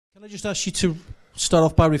Can I just ask you to start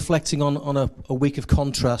off by reflecting on a week of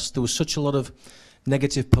contrast? There was such a lot of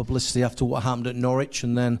negative publicity after what happened at Norwich,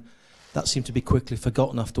 and then that seemed to be quickly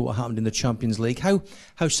forgotten after what happened in the Champions League. How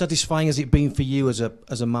satisfying has it been for you as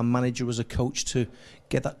a man manager, as a coach, to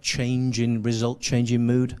get that change in result, change in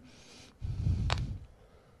mood?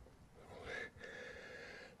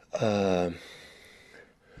 I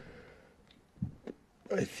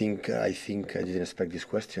think I didn't expect this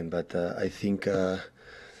question, but I think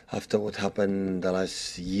after what happened the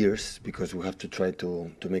last years, because we have to try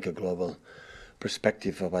to make a global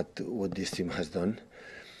perspective about what this team has done.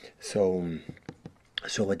 So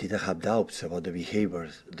I didn't have doubts about the behavior.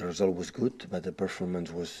 The result was good, but the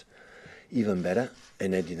performance was even better,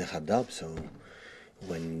 and I didn't have doubts. So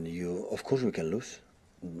of course we can lose.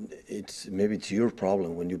 Maybe it's your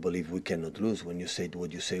problem when you believe we cannot lose, when you say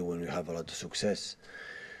what you say when you have a lot of success.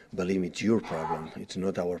 Believe me, it's your problem. It's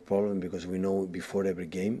not our problem, because we know before every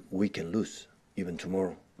game we can lose, even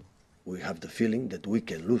tomorrow. We have the feeling that we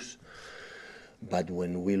can lose. But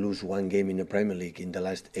when we lose one game in the Premier League in the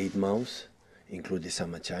last 8 months, including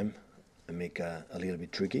summertime, it make a little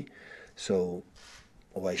bit tricky. So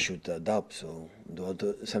why should doubt? So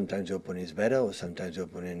sometimes the opponent is better, or sometimes the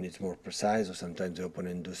opponent is more precise, or sometimes the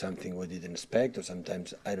opponent do something we didn't expect, or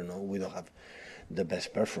sometimes, I don't know, we don't have the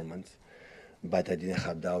best performance. But I didn't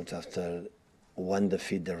have doubts after one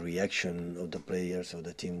defeat, the reaction of the players of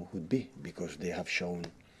the team would be, because they have shown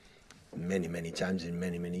many times in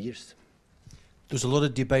many years. There's a lot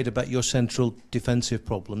of debate about your central defensive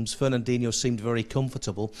problems. Fernandinho seemed very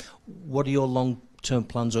comfortable. What are your long-term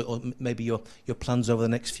plans, or maybe your plans over the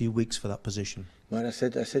next few weeks for that position? Well, I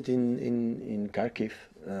said in Kharkiv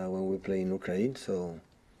when we play in Ukraine, so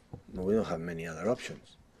we don't have many other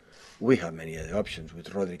options. We have many other options. With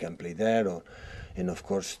Rodri can play there, and of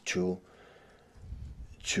course two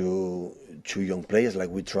young players like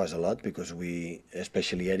we trust a lot, because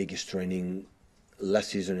especially Eric is training last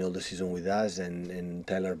season, all the season with us, and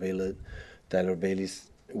Tyler Bailey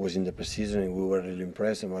was in the preseason, and we were really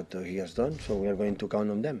impressed about what he has done. So we are going to count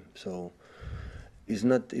on them. So it's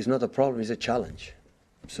not a problem; it's a challenge.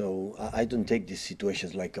 So I don't take these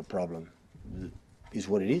situations like a problem. It's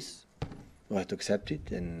what it is. We have to accept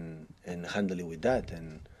it and handle it with that.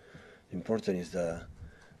 And important is to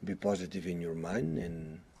be positive in your mind.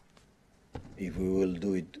 And if we will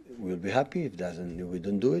do it, we'll be happy. If we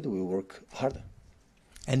don't do it, we'll work harder.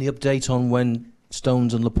 Any update on when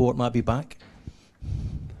Stones and Laporte might be back?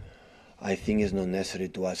 I think it's not necessary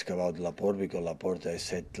to ask about Laporte, because Laporte, I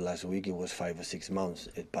said last week, it was 5 or 6 months.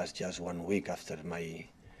 It passed just 1 week after my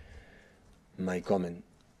comment,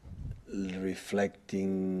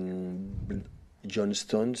 reflecting John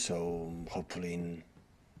Stones. So hopefully in,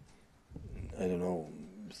 I don't know,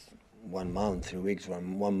 1 month, 3 weeks,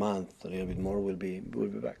 one month, a little bit more, we'll be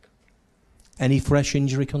back. Any fresh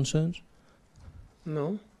injury concerns?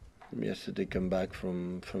 No. Yesterday came back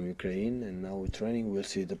from Ukraine, and now we're training. We'll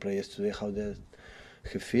see the players today how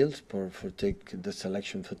he feels for take the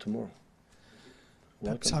selection for tomorrow.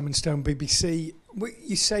 Simon Stone, BBC.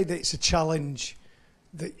 You say that it's a challenge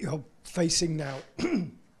that you're facing now.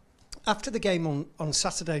 After the game on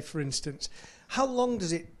Saturday, for instance, how long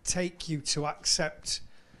does it take you to accept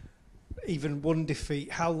even one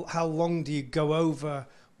defeat? How long do you go over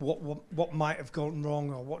what might have gone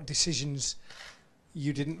wrong, or what decisions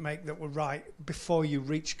you didn't make that were right, before you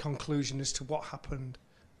reach conclusion as to what happened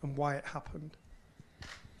and why it happened?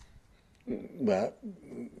 Well,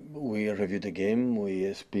 we review the game.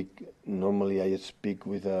 We speak. Normally, I speak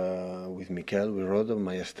with Mikel, with Rodo,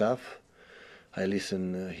 my staff. I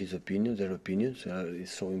listen his opinions, their opinions.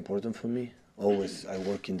 It's so important for me. Always, I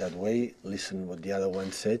work in that way. Listen what the other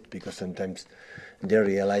one said, because sometimes they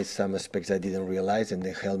realize some aspects I didn't realize, and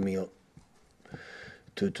they help me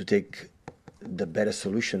to take the better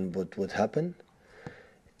solution. But what happened,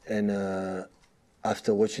 and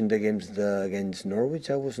after watching the games against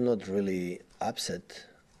Norwich, I was not really upset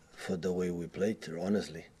for the way we played,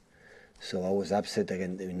 honestly. So I was upset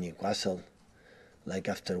against Newcastle. Like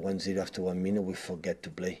after 1-0, after 1 minute, we forget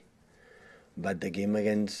to play. But the game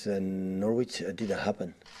against Norwich, it didn't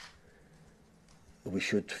happen. We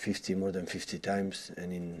shoot more than 50 times,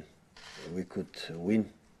 and we could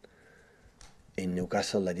win. In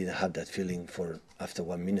Newcastle, I didn't have that feeling after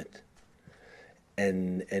 1 minute.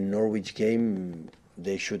 And Norwich game,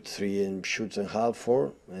 they shoot 3 and shoots and half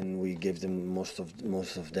 4, and we gave them most of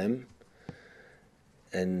them.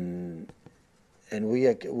 And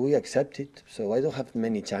we accept it. So I don't have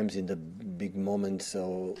many times in the big moments.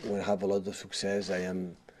 So when I have a lot of success, I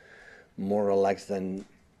am more relaxed than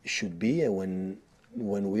should be. And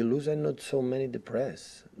when we lose, I'm not so many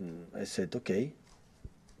depressed. I said, okay,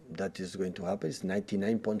 that is going to happen. It's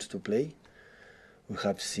 99 points to play. We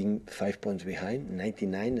have seen 5 points behind.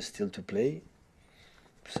 99 is still to play.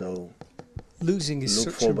 So losing is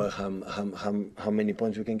look such forward how many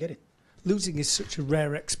points we can get it. Losing is such a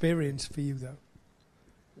rare experience for you, though.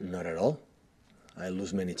 Not at all. I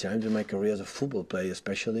lose many times in my career as a football player,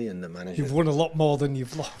 especially, and the manager. You've won a lot more than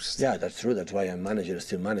you've lost. Yeah, that's true. That's why I'm manager,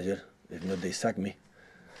 still manager. If not, they sack me.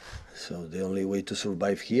 So the only way to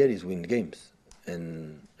survive here is win games.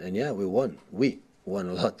 And yeah, we won. We won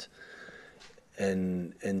a lot.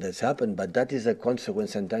 And that's happened. But that is a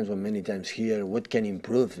consequence sometimes when many times here, what can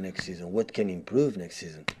improve next season? What can improve next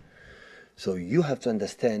season? So you have to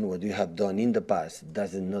understand what you have done in the past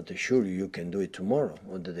does not assure you can do it tomorrow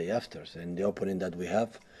or the day after. And the opponent that we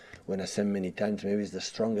have, when I said many times, maybe it's the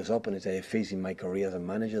strongest opponent I have faced in my career as a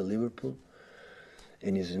manager, Liverpool.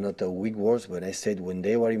 And it's not a weak words, but I said when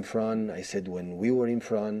they were in front, I said when we were in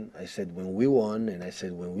front, I said when we won, and I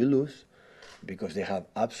said when we lose, because they have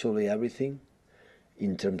absolutely everything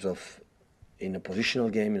in terms of in a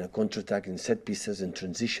positional game, in a counter-attack, in set pieces, in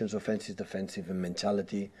transitions, offensive, defensive, and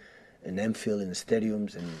mentality, and Anfield, and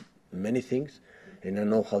stadiums, and many things. And I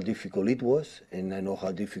know how difficult it was, and I know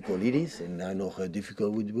how difficult it is, and I know how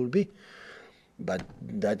difficult it will be. But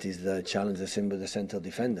that is the challenge, the same with the central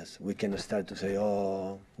defenders. We cannot start to say,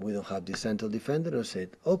 oh, we don't have the central defender, or say,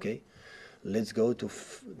 okay, let's go to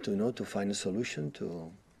find a solution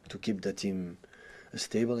to keep the team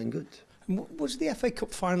stable and good. Was the FA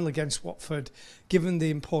Cup final against Watford, given the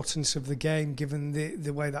importance of the game, given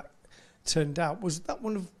the way that turned out, was that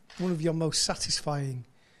one of your most satisfying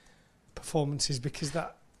performances? Because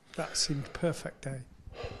that seemed perfect day.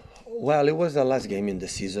 Well, it was the last game in the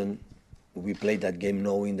season. We played that game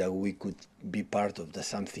knowing that we could be part of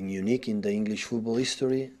something unique in the English football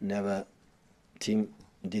history. Never team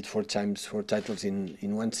did 4 titles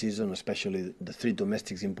in one season, especially the 3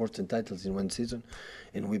 domestics important titles in one season.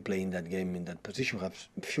 And we play in that game in that position. We have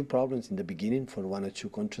a few problems in the beginning for 1 or 2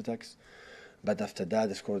 counterattacks. But after that,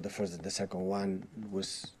 they scored the first and the second one.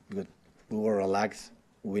 Was good. We were relaxed,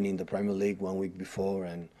 winning the Premier League 1 week before,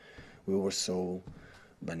 and we were so.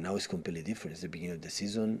 But now it's completely different. It's the beginning of the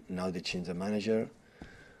season. Now they change the manager.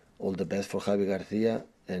 All the best for Javi Garcia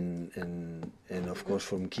and of course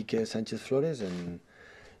from Quique Sanchez Flores. And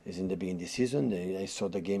it's in the beginning of the season. I saw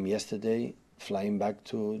the game yesterday, flying back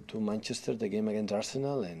to Manchester, the game against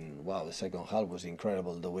Arsenal, and wow, the second half was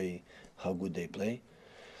incredible. The way how good they play,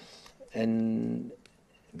 and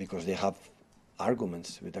because they have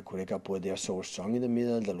arguments with the Cureca, they are so strong in the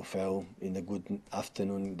middle. The Lufeu in the good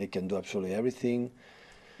afternoon, they can do absolutely everything.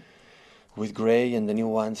 With Gray and the new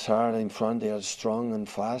ones are in front, they are strong and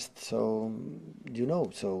fast. So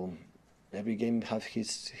so every game has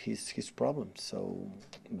his problems. So,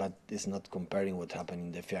 but it's not comparing what happened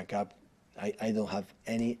in the FA Cup. I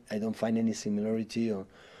don't find any similarity or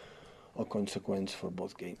consequence for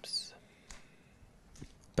both games.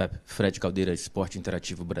 Pep, Fred Caldeira, Esporte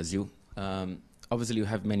Interativo Brasil. Obviously, you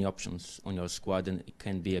have many options on your squad, and it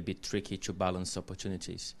can be a bit tricky to balance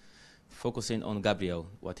opportunities. Focusing on Gabriel,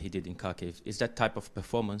 what he did in Kharkiv, is that type of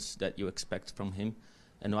performance that you expect from him?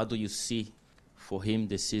 And what do you see for him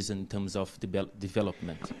this season in terms of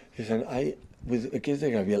development? Listen, against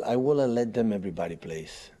Gabriel, I will let them everybody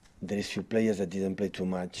plays. There is few players that didn't play too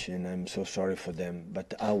much, and I'm so sorry for them,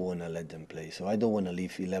 but I want to let them play. So I don't want to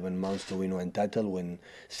leave 11 months to win one title when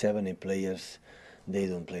 70 players, they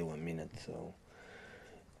don't play 1 minute. So.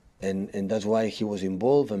 And that's why he was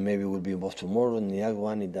involved, and maybe will be involved tomorrow, and the other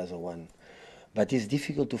one, it doesn't want. But it's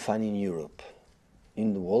difficult to find in Europe,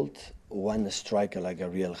 in the world, one striker like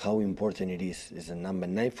Gabriel, how important it is. Is a number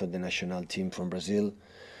 9 for the national team from Brazil,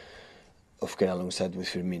 of course, alongside with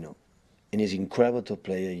Firmino. And he's incredible to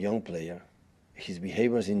play, a young player. His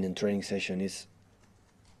behaviors in the training session is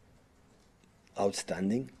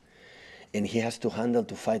outstanding. And he has to handle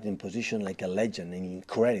to fight in position like a legend and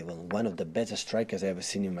incredible, one of the best strikers I've ever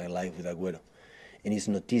seen in my life with Aguero. And it's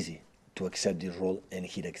not easy to accept this role, and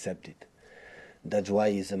he'd accept it. That's why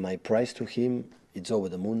it's my prize to him. It's over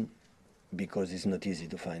the moon, because it's not easy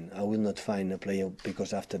to find. I will not find a player,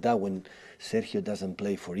 because after that, when Sergio doesn't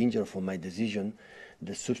play for injury, for my decision,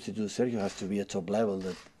 the substitute Sergio has to be at top level,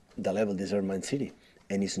 that the level deserves Man City.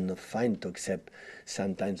 And it's not fine to accept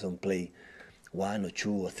sometimes don't play 1 or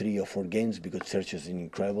 2 or 3 or 4 games, because Sergio is an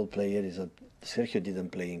incredible player. Sergio didn't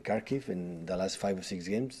play in Kharkiv in the last 5 or 6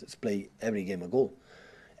 games. He's played every game a goal,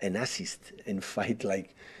 an assist, and fight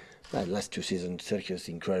like the last 2 seasons. Sergio is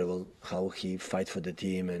incredible how he fights for the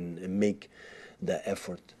team and make the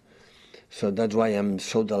effort. So that's why I'm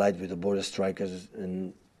so delighted with the border strikers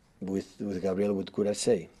and with Gabriel, what could I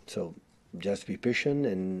say? So just be patient,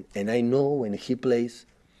 and I know when he plays,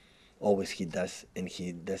 always he does, and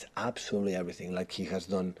he does absolutely everything, like he has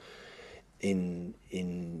done in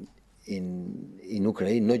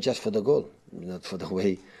Ukraine, not just for the goal, not for the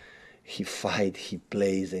way he fight, he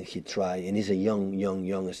plays, and he try, and he's a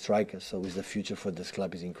young striker. So his the future for this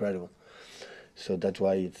club is incredible. So that's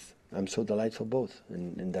why I'm so delighted for both.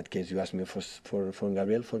 And in that case, you asked me for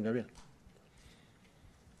Gabriel, for Gabriel.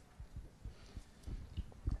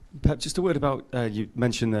 Pep, just a word about, you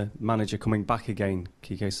mentioned the manager coming back again,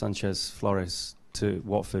 Quique Sanchez-Flores, to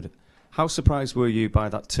Watford. How surprised were you by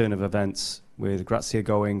that turn of events, with Gracia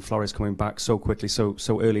going, Flores coming back so quickly, so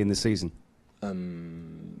early in the season?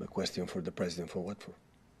 A question for the president for Watford.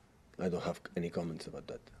 I don't have any comments about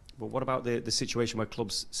that. But what about the situation where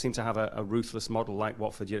clubs seem to have a ruthless model like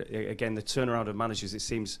Watford? Again, the turnaround of managers, it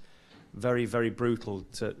seems very, very brutal,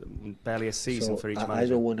 to barely a season for each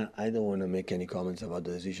manager. I don't wanna make any comments about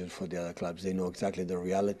the decisions for the other clubs. They know exactly the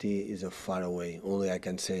reality is far away. Only I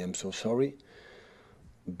can say I'm so sorry.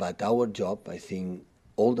 But our job, I think,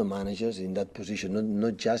 all the managers in that position,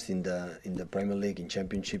 not just in the Premier League, in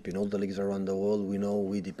Championship, in all the leagues around the world, we know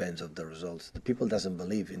we depends on the results. The people doesn't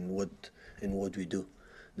believe in what we do.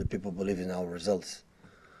 The people believe in our results,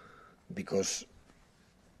 because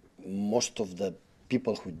most of the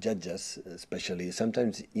people who judge us, especially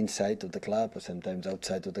sometimes inside of the club or sometimes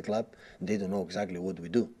outside of the club, they don't know exactly what we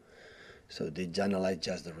do. So they analyze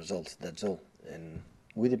just the results, that's all. And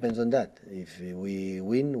we depend on that. If we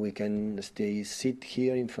win, we can sit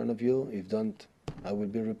here in front of you. If don't, I will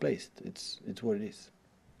be replaced. It's what it is,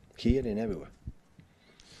 here and everywhere.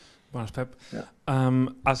 Buenas, Pep. Yeah.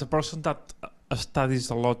 As a person that studies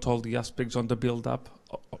a lot all the aspects on the build-up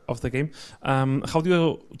of the game, how do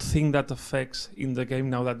you think that affects in the game,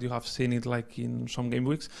 now that you have seen it like in some game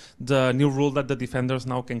weeks, the new rule that the defenders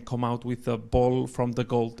now can come out with the ball from the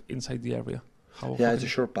goal inside the area? It's a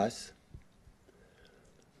short pass.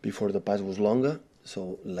 Before the pass was longer,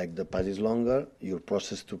 so like the pass is longer, your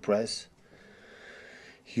process to press,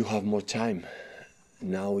 you have more time.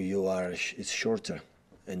 Now it's shorter,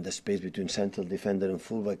 and the space between central defender and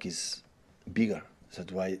fullback is bigger.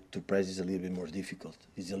 That's why to press is a little bit more difficult.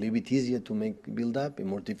 It's a little bit easier to make build up and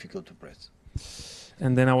more difficult to press.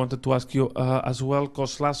 And then I wanted to ask you as well,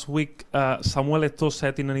 because last week Samuel Eto'o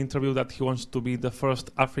said in an interview that he wants to be the first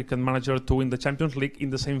African manager to win the Champions League in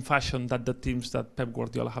the same fashion that the teams that Pep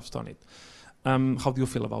Guardiola have done it. How do you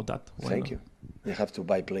feel about that? Thank you. They have to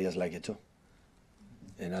buy players like Eto'o,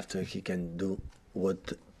 and after he can do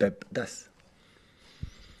what Pep does.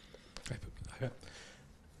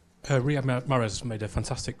 Riyad Mahrez made a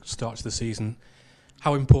fantastic start to the season.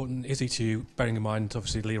 How important is he to you, bearing in mind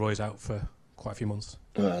obviously Leroy's out for quite a few months?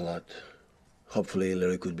 Well, a lot. Hopefully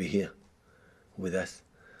Leroy could be here with us.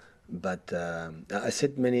 But I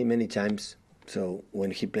said many times, so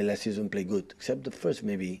when he played last season, played good, except the first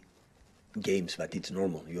maybe games, but it's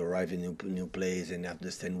normal. You arrive in new place and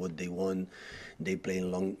understand what they want. They play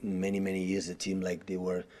many years a team like they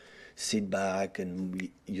were sit back and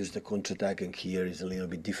use the counter-attack, and here is a little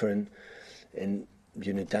bit different. And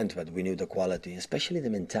you need time, but we knew the quality, especially the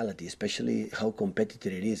mentality, especially how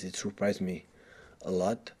competitive it is. It surprised me a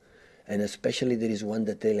lot. And especially there is one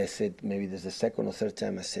detail I said, maybe there's the second or third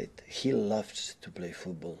time I said, he loves to play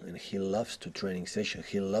football and he loves to training session.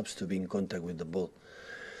 He loves to be in contact with the ball.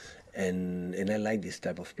 And I like this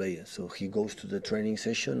type of player. So he goes to the training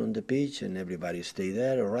session on the pitch and everybody stay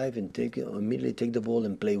there, arrive and immediately take the ball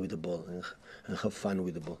and play with the ball and have fun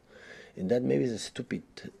with the ball. And that maybe is a stupid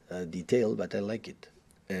detail, but I like it.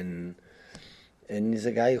 And he's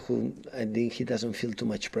a guy who I think he doesn't feel too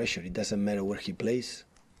much pressure. It doesn't matter where he plays.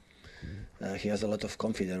 He has a lot of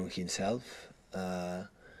confidence in himself.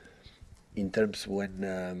 In terms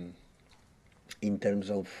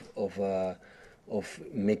of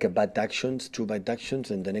make a bad actions, two bad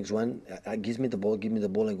actions, and the next one gives me the ball,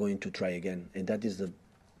 I'm going to try again. And that is the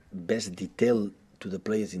best detail to the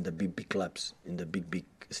players in the big clubs, in the big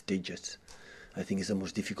stages. I think it's the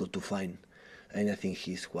most difficult to find, and I think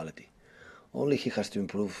he's quality. Only he has to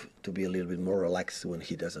improve to be a little bit more relaxed when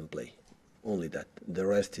he doesn't play. Only that. The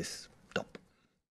rest is